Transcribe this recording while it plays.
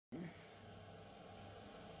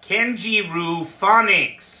Kenjiru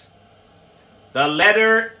Phonix. The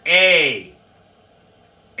letter A.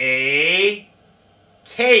 A.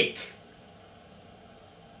 Cake.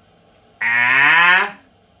 A.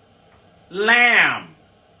 Lamb.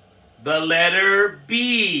 The letter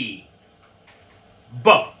B.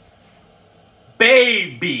 B.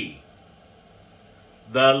 Baby.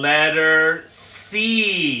 The letter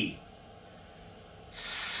C.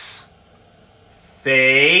 S.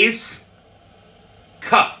 Face.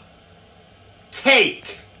 Cup.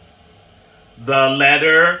 Cake. The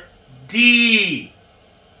letter D.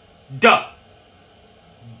 D.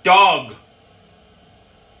 Dog.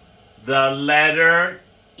 The letter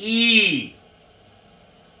E.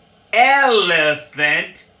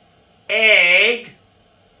 Elephant. Egg.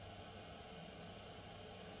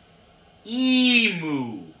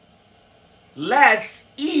 Emu. Let's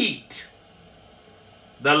eat.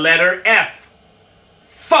 The letter F.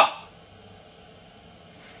 F.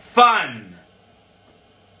 Fun.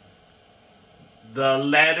 The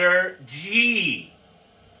letter G.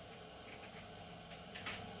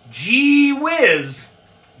 Gee whiz.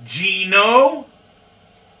 Gino.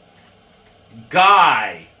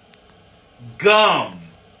 Guy. Gum.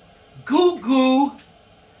 Goo goo.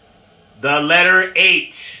 The letter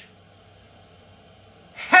H.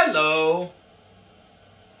 Hello.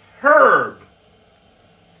 Herb.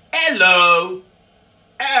 Hello.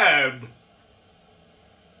 Herb.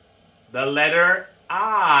 The letter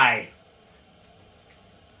I.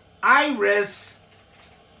 Iris.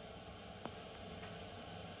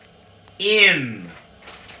 Inn.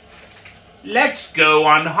 Let's go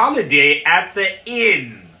on holiday at the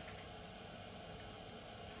inn.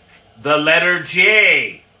 The letter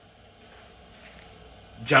J.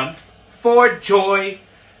 Jump for joy.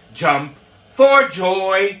 Jump for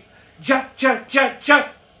joy. Jump, jump, jump, jump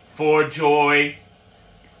for joy.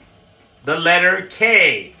 The letter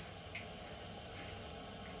K.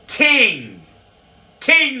 King.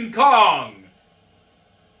 King Kong.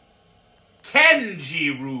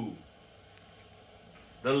 Kenjiru.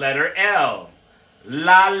 The letter L.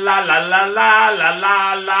 La la la la la la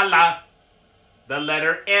la la la. The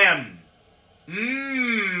letter M.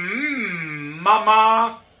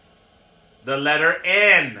 Mama. The letter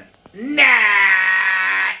N.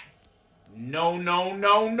 Nah. No, no,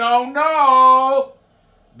 no, no, no.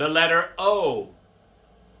 The letter O.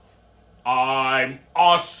 I'm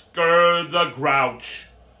Oscar the Grouch.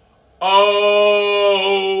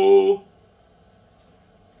 Oh.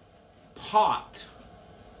 Pot.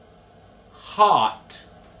 Hot.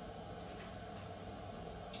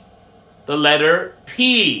 The letter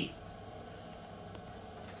P.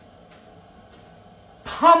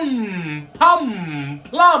 Pum, pum,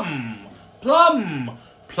 plum, plum,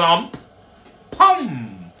 plump,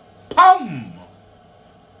 pum, pum.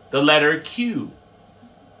 The letter Q.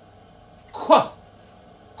 Qu,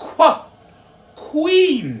 qu,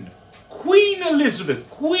 Queen, Queen Elizabeth,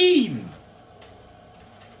 Queen.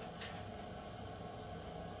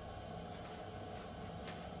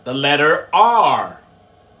 The letter R.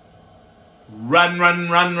 Run, run,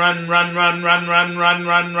 run, run, run, run, run, run, run,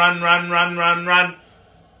 run, run, run, run, run, run.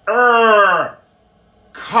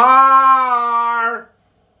 Car.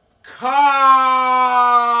 Car.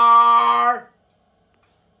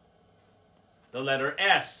 The letter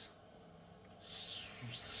S.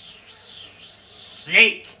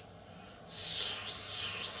 Snake.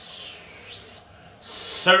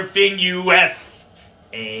 Surfing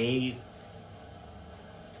USA.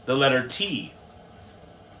 The letter T.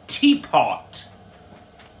 Teapot.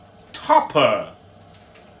 Topper.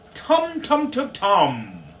 Tum tum tum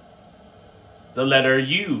tum. The letter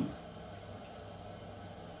U.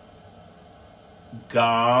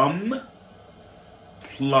 Gum.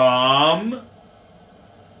 Plum.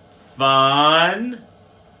 Fun.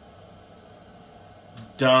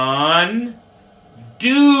 Done.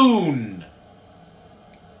 Dune.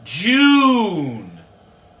 June.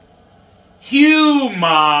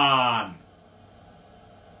 Human.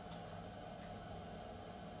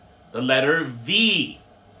 The letter V.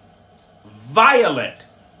 Violet.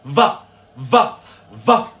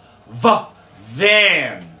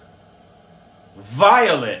 Van.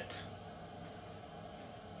 Violet.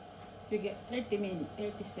 You get 30 minutes,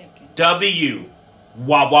 30 seconds. W.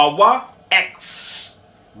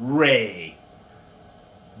 X-ray.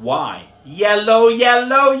 Y. Yellow,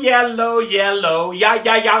 yellow, yellow, yellow.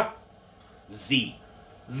 Ya. Z.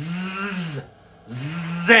 Z.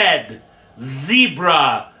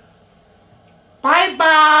 Zebra.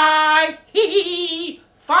 Bye-bye. Hee hee.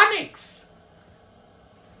 Phonix.